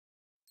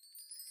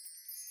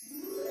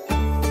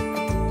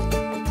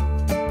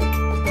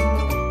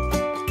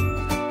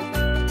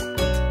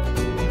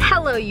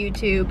Hello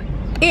YouTube.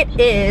 It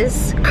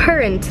is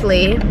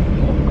currently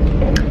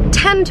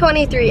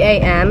 10:23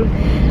 a.m.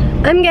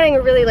 I'm getting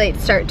a really late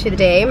start to the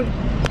day.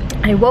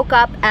 I woke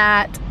up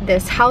at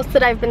this house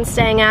that I've been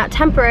staying at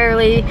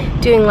temporarily,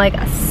 doing like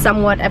a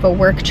somewhat of a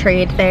work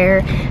trade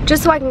there,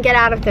 just so I can get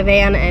out of the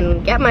van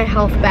and get my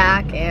health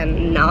back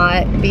and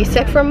not be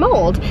sick from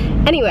mold.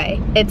 Anyway,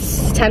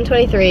 it's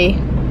 10:23.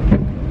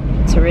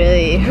 It's a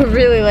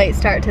really late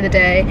start to the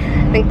day.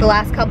 I think the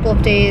last couple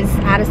of days,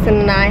 Addison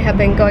and I have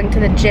been going to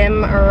the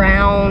gym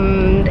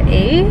around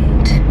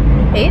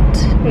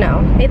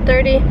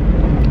 8:30.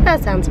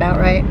 That sounds about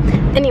right.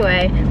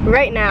 Anyway,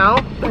 right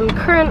now, I'm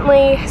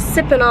currently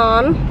sipping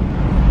on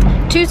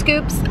 2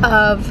 scoops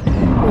of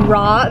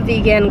raw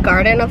vegan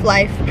Garden of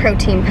Life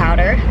protein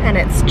powder, and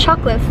it's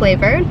chocolate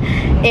flavored,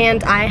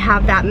 and I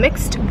have that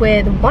mixed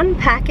with 1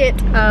 packet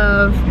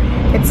of,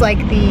 it's like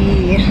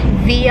the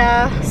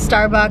Via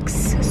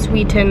Starbucks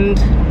sweetened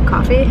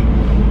coffee.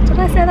 Did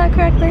I say that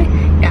correctly?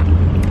 Yeah.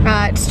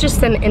 It's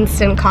just an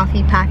instant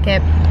coffee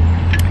packet,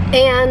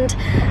 and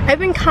I've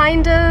been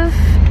kind of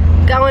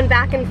going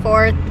back and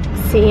forth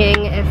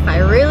seeing if I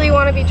really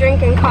want to be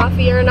drinking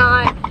coffee or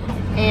not,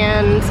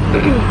 and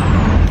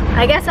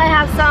I guess I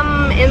have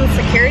some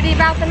insecurity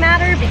about the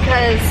matter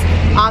because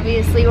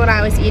obviously when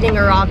I was eating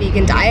a raw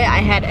vegan diet, I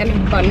had an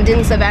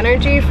abundance of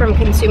energy from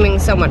consuming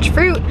so much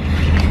fruit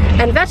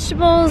and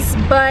vegetables,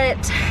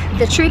 but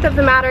the truth of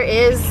the matter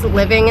is,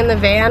 living in the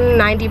van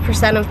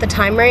 90% of the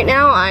time right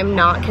now, I'm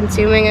not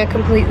consuming a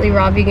completely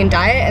raw vegan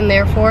diet, and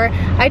therefore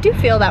I do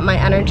feel that my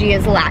energy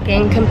is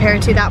lacking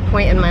compared to that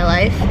point in my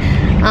life.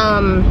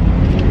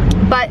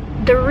 But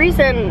the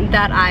reason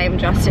that I'm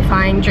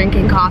justifying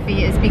drinking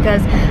coffee is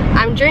because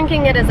I'm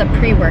drinking it as a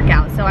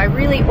pre-workout, so I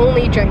really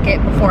only drink it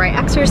before I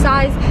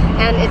exercise,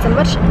 and it's a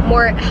much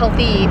more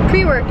healthy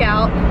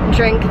pre-workout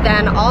drink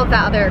than all of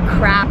that other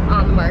crap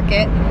on the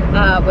market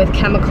with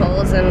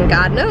chemicals and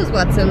God knows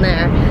what's in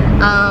there.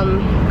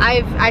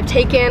 I've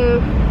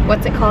taken,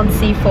 what's it called,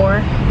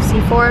 C4,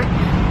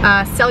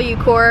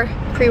 Cellucor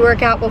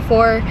pre-workout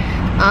before,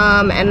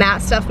 and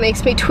that stuff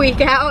makes me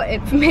tweak out.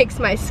 It makes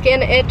my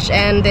skin itch,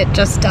 and it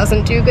just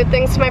doesn't do good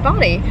things to my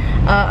body.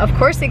 Of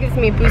course it gives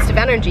me a boost of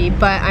energy,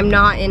 but I'm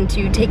not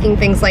into taking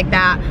things like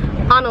that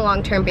on a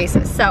long-term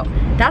basis. So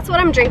that's what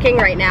I'm drinking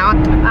right now.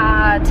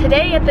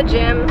 Today at the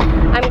gym,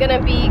 I'm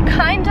gonna be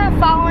kind of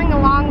following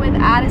along with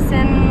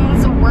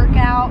Addison's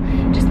workout,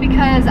 just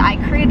because I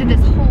created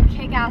this whole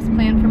kick-ass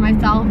plan for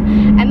myself,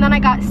 and then I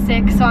got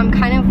sick, so I'm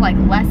kind of like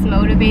less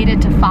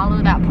motivated to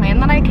follow that plan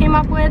that I came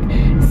up with.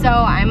 So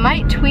I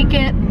might tweak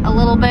it a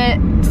little bit,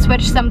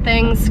 switch some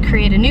things,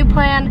 create a new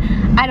plan.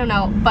 I don't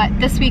know, but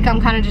this week I'm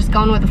kind of just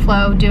going with the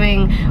flow,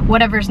 doing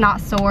whatever's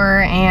not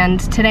sore, and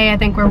today I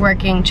think we're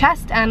working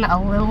chest and a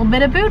little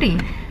bit of booty.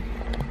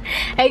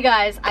 Hey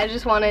guys, I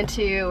just wanted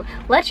to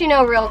let you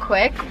know real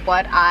quick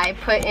what I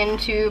put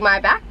into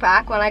my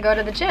backpack when I go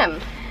to the gym.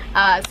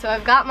 So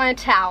I've got my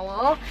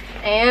towel,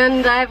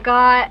 and I've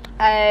got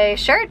a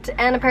shirt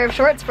and a pair of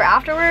shorts for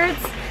afterwards,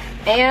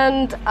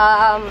 and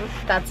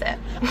that's it.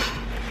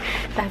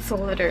 That's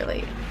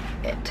literally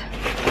it.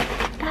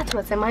 That's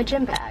what's in my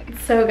gym bag.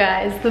 So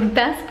guys, the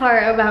best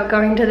part about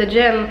going to the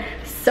gym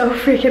so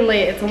freaking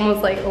late, it's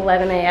almost like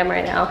 11 a.m.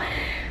 right now,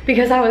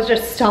 because I was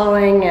just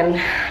stalling and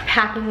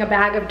packing a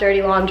bag of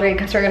dirty laundry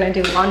because we're gonna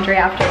do laundry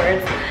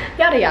afterwards,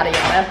 yada yada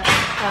yada.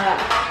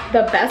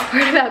 The best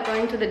part about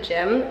going to the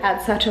gym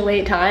at such a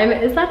late time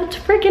is that it's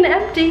freaking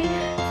empty.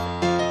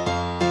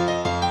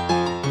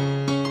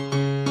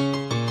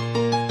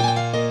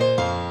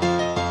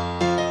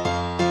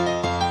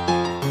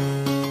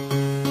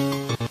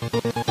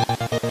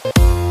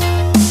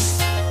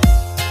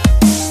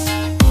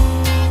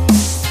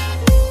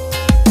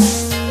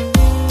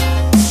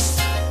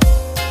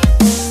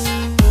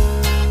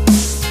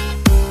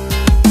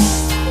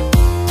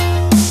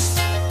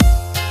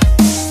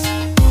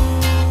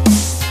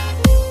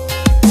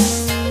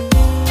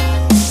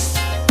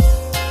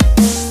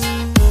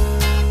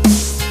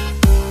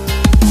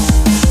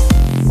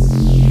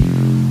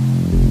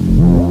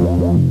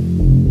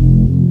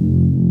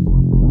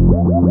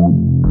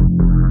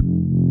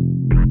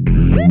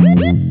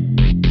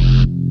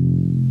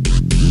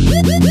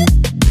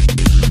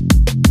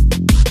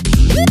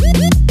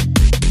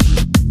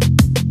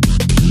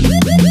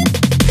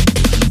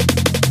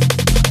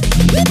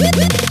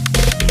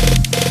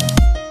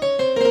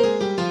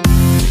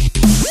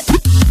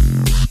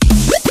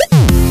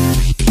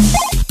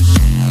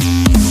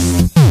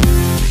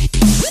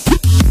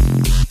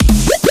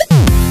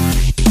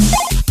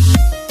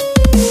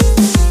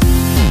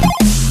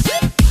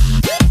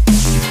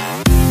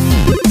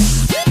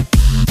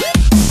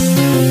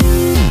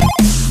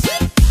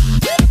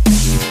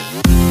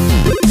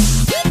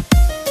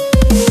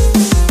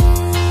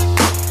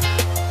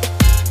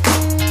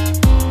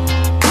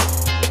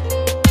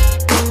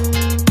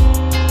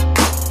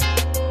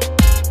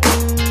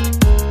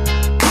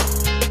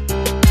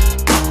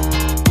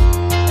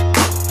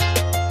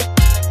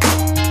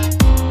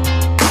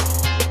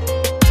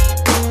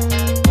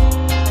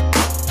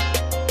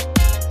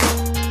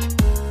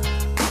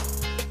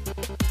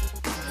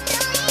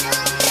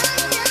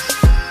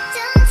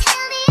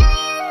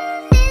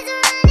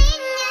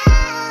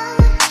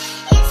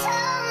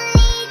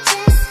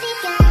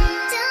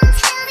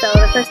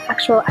 first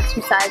actual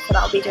exercise that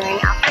I'll be doing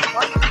after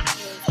work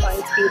is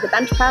going to be the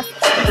bench press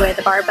with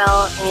the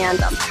barbell, and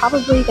I'm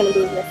probably going to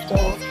be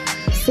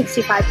lifting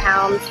 65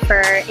 pounds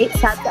for 8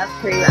 sets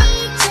of 3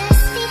 reps.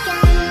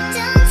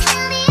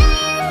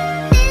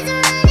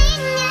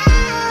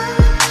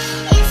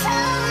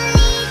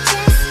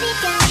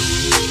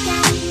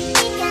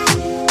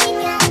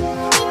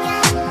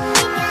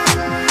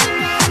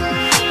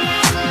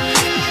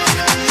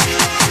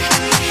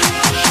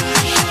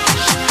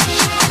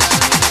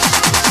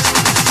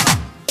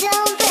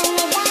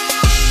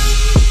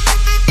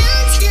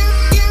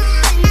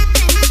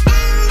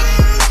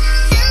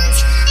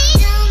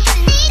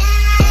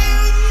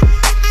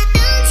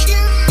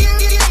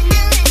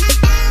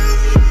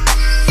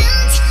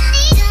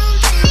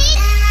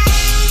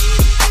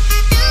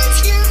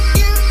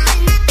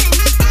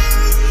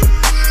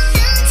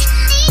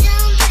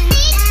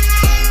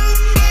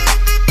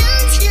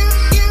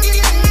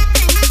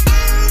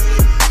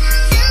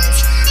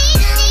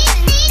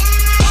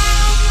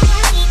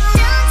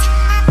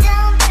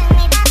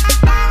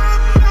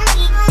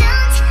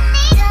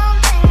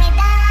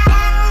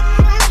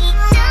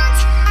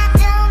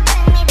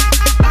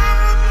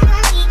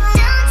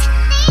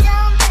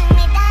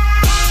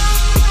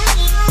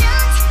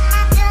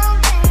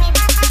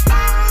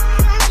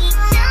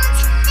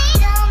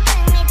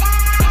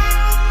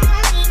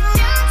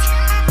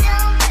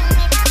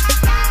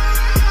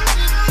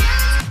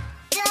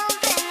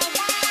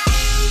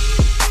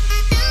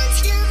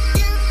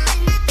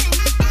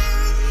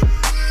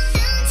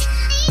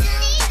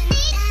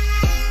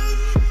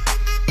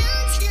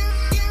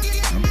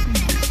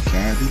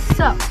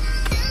 So,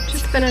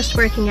 just finished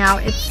working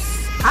out.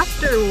 It's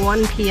after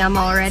 1 p.m.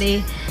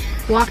 already.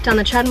 Walked on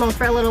the treadmill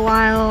for a little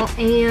while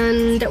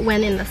and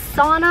went in the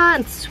sauna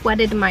and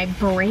sweated my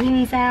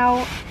brains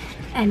out.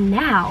 And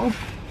now,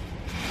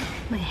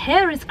 my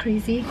hair is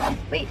crazy.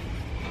 Wait,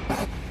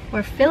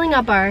 we're filling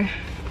up our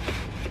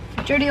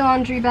dirty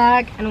laundry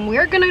bag and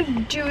we're gonna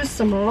do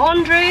some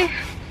laundry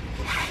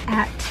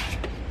at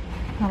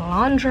the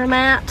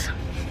laundromat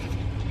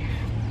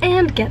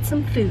and get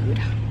some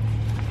food.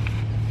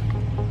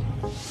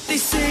 They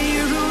say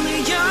you're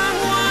only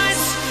young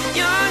once,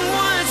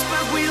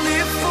 but we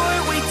live for,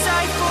 we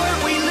die for,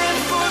 we live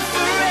for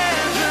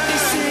forever. They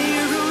say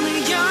you're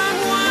only young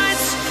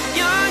once,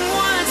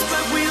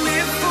 but we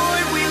live for,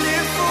 we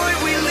live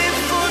for, we live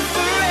for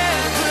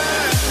forever.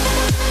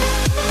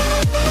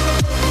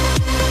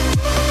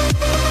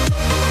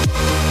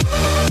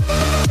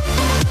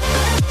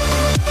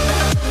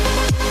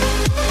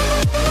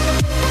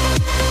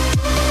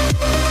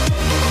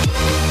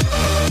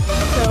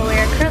 So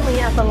we're currently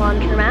at the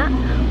laundromat,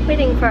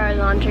 waiting for our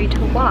laundry to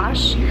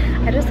wash.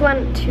 I just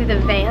went to the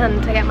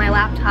van to get my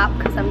laptop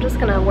because I'm just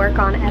gonna work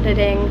on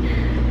editing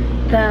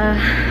the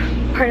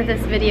part of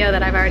this video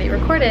that I've already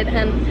recorded,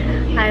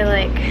 and I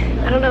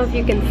don't know if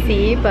you can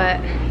see, but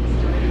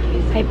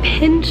I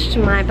pinched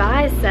my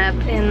bicep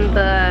in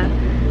the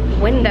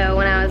window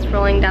when I was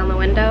rolling down the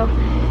window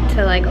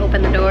to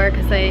open the door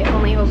because they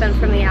only open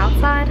from the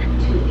outside.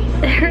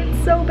 It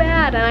hurts so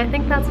bad, and I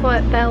think that's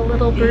what that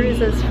little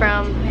bruise is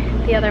from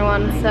the other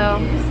one. So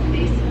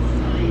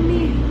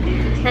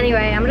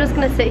anyway, I'm just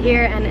gonna sit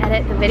here and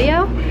edit the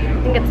video.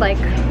 I think it's what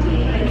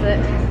is it,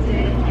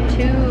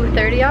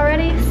 2:30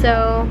 already?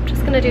 So I'm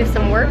just gonna do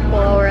some work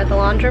while we're at the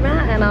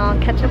laundromat and I'll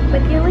catch up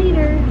with you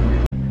later.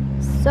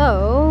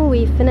 So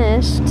we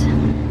finished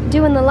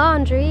doing the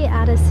laundry.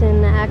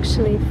 Addison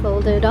actually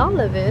folded all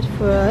of it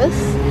for us.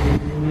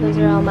 Those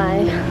are all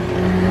my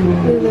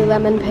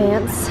Lululemon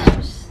pants.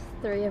 There's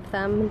 3 of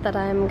them that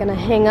I'm gonna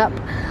hang up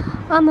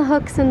on the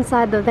hooks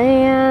inside the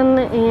van,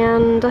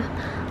 and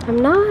I'm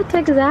not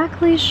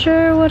exactly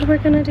sure what we're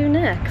gonna do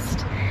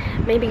next.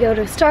 Maybe go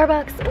to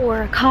Starbucks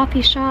or a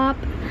coffee shop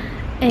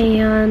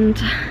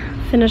and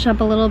finish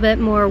up a little bit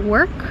more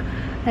work.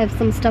 I have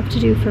some stuff to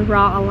do for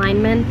raw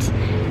alignment,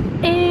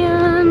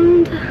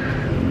 and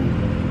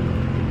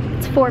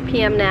it's 4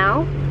 p.m.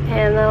 now,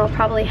 and then I'll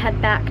probably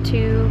head back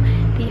to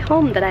the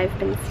home that I've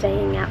been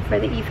staying at for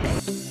the evening.